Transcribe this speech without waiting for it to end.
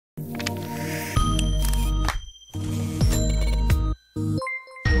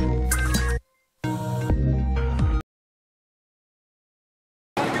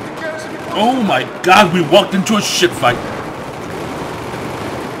Oh my god, we walked into a shit fight.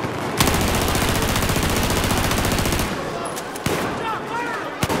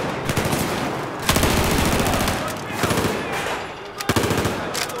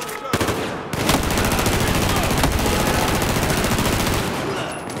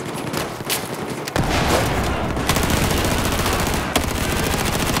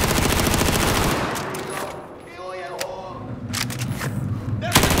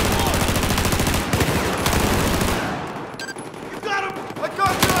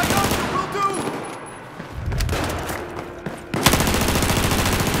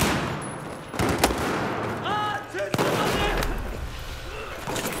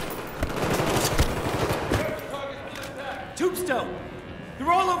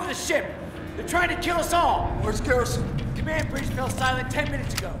 They're all over the ship. They're trying to kill us all. Where's Garrison? Command bridge fell silent 10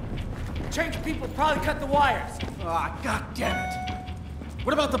 minutes ago. Change people probably cut the wires. Ah, god damn it.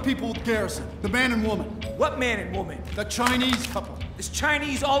 What about the people with Garrison? The man and woman? What man and woman? The Chinese couple. There's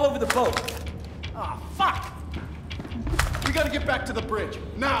Chinese all over the boat. Ah, fuck! We gotta get back to the bridge.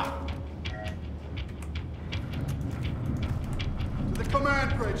 Now! To the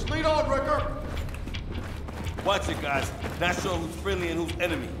command bridge. Lead on, Ricker! Watch it, guys. Not sure who's friendly and who's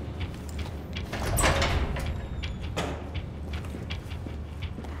enemy.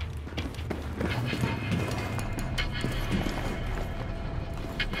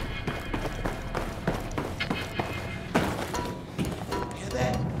 Hear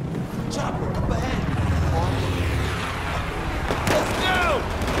that? Chopper up ahead. Let's go!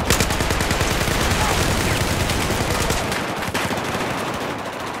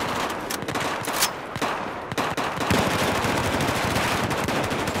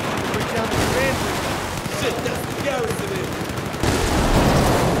 Shit, that's the garrison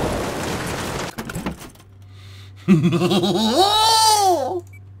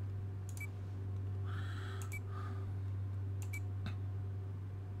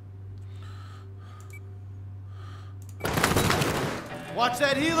Watch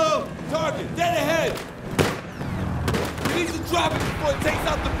that helo! Target, dead ahead! We need to drop it before it takes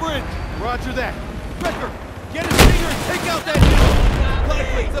out the bridge! Roger that. Ricker, get a stinger and take out that helo! Flag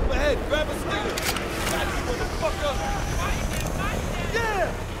plates up ahead, grab a stinger! Got you, motherfucker!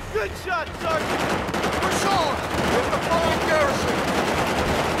 Yeah! Good shot, Sergeant! Push on! With the fallen Garrison!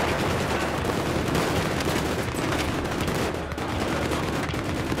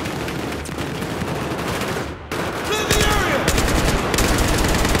 Clear the area!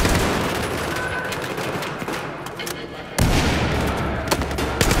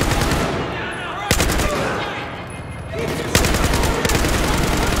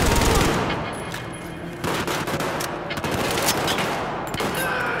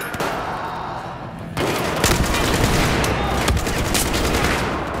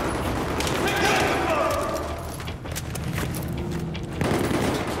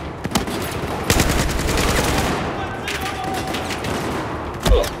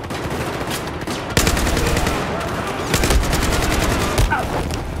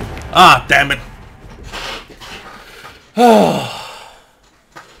 Ah, damn it.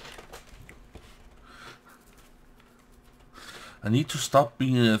 I need to stop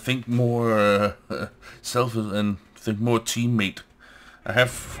being think more selfish and think more teammate. I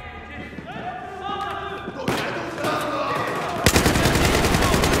have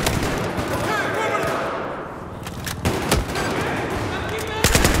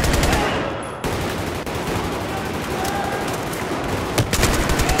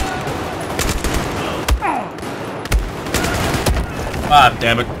ah,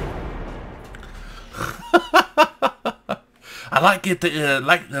 damn it. I like it,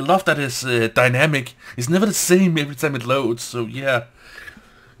 I love that it's dynamic. It's never the same every time it loads, so yeah.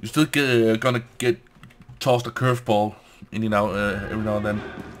 You're still gonna get tossed a curveball every now and then.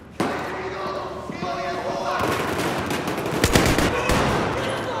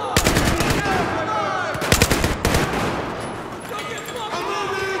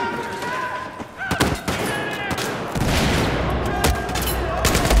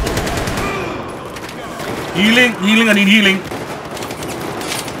 Healing, healing, I need healing.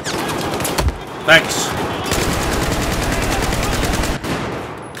 Thanks.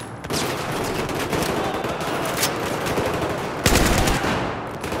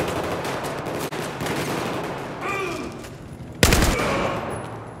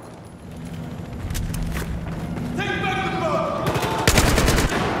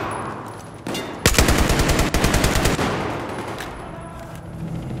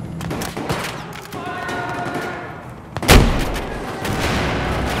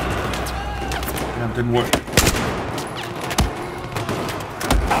 Didn't work.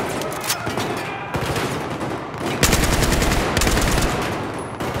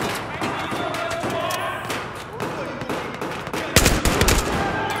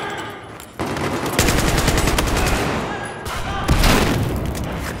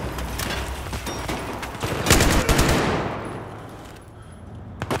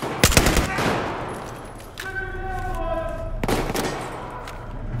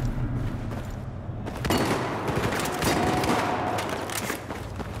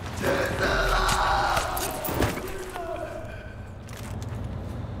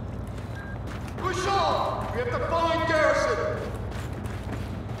 We have to find Garrison!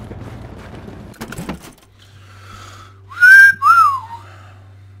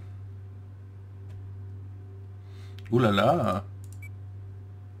 Ooh la la.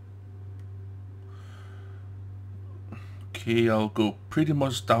 Okay, I'll go pretty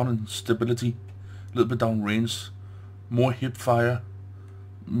much down in stability, a little bit down range, more hip fire,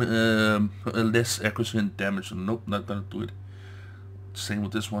 less accuracy and damage. Nope, not gonna do it. Same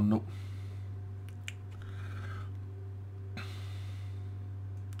with this one, nope.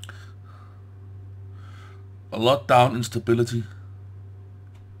 A lot down in stability.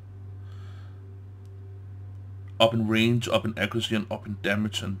 Up in range, up in accuracy, and up in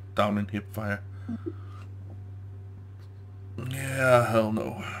damage, and down in hip fire. Yeah, hell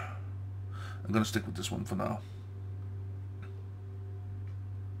no. I'm gonna stick with this one for now.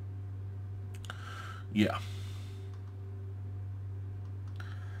 Yeah.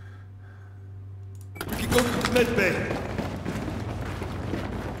 We can go to the med bay.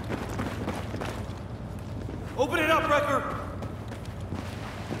 Open it up, Wrecker!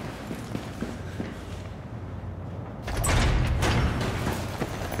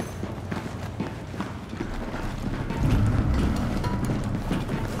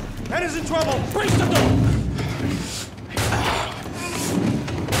 Head is in trouble! Brace the door!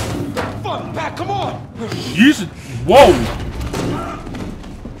 Fuck, back, come on! Jesus! Whoa!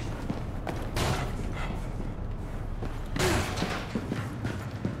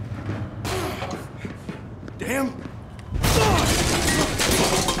 Damn!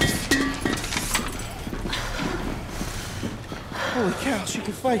 Holy cow, she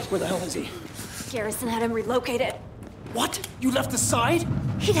can fight. Where the hell is he? Garrison had him relocated. What? You left the side?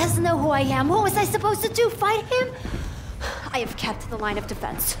 He doesn't know who I am. What was I supposed to do? Fight him? I have kept the line of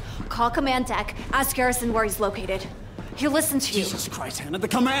defense. Call command deck. Ask Garrison where he's located. He'll listen to you. Jesus Christ, Hannah, the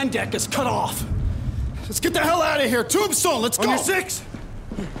command deck is cut off. Let's get the hell out of here. Tombstone, let's go. On your six!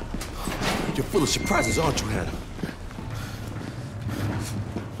 You're full of surprises, aren't you, Hannah?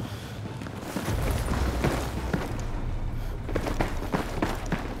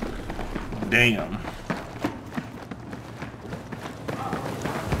 Damn.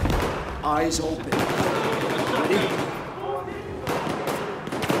 Eyes open. Ready?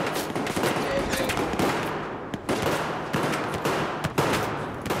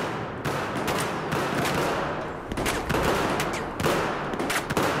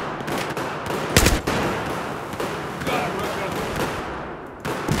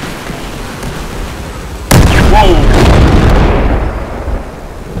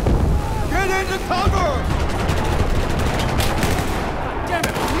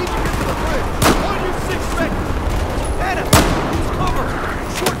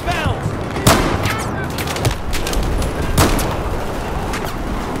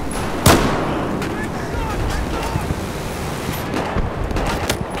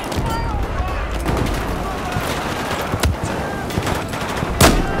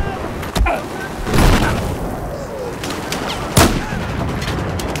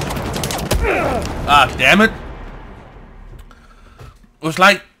 Ah, damn it. It was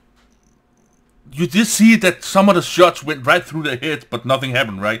like, you did see that some of the shots went right through their heads, but nothing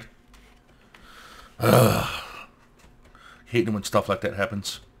happened, right? Hate it when stuff like that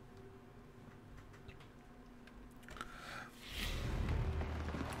happens.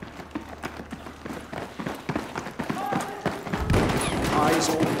 Eyes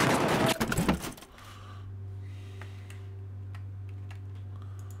open.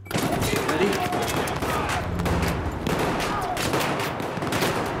 Ready?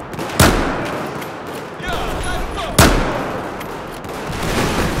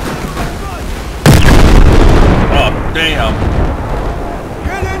 Oh, damn.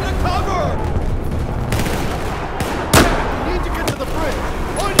 Get into cover! We need to get to the bridge.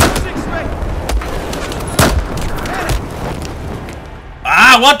 On your six, mate!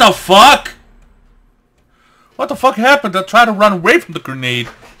 Ah, what the fuck? What the fuck happened? I tried to run away from the grenade.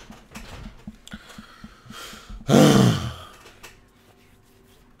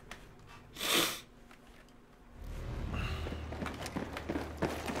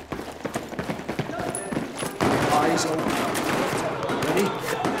 Eyes open. Ready?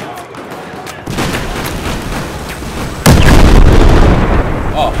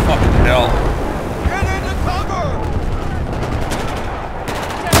 Oh, fucking hell. Get into cover!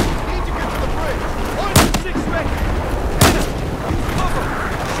 We need to get to the bridge. On your six, mate! Cover!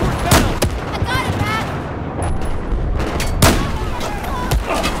 Short down! I got it, Matt!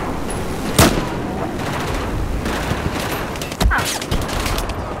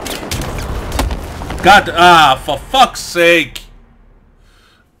 God, for fuck's sake.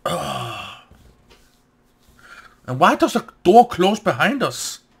 And why does the door close behind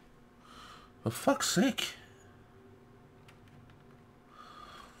us? For fuck's sake.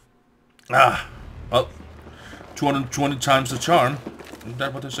 Ah, well, 220 times the charm. Is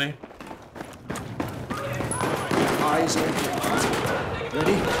that what they say? Eyes open.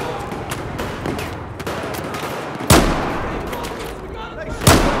 Ready?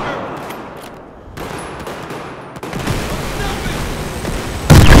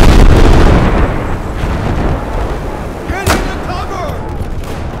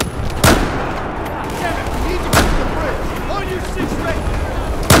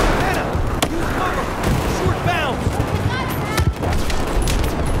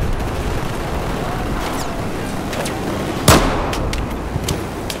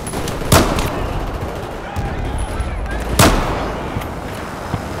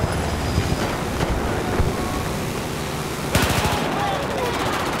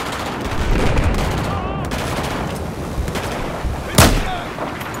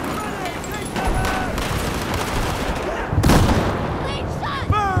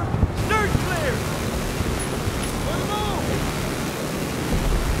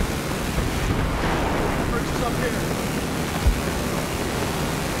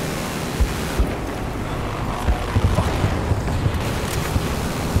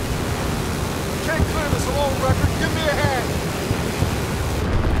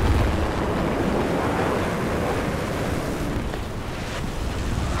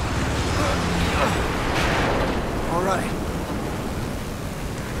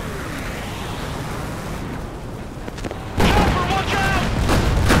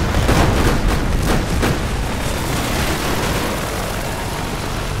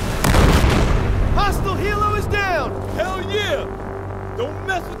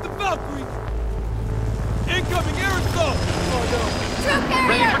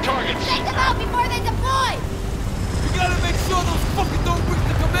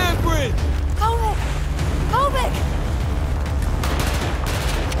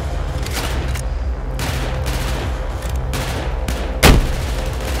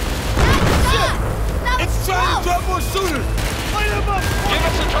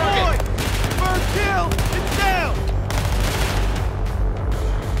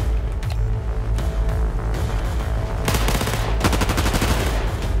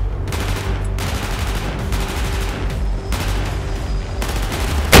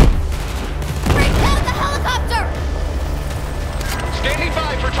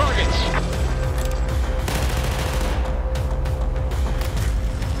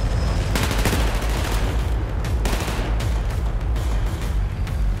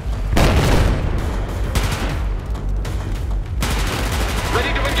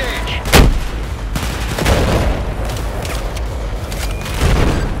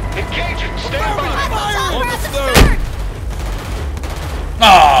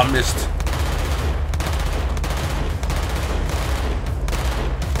 Ah, missed.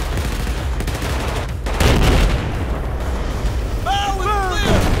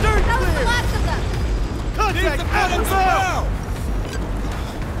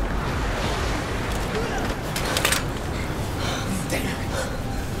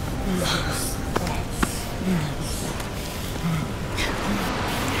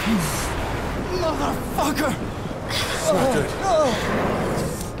 Motherfucker! It's not good.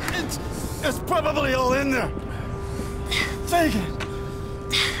 It's probably all in there. Take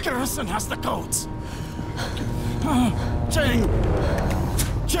it. Garrison has the codes.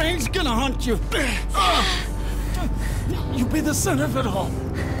 Chang's gonna hunt you. You be the center of it all.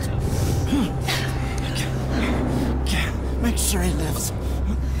 Make sure he lives.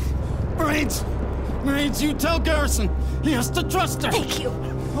 Brains, you tell Garrison he has to trust her. Thank you.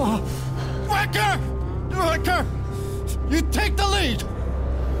 Wrecker! You take the lead!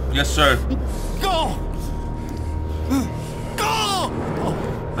 Yes, sir. Go! Go!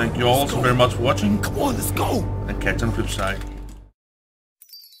 Thank you all so very much for watching. Come on, let's go! And catch you on the flip side.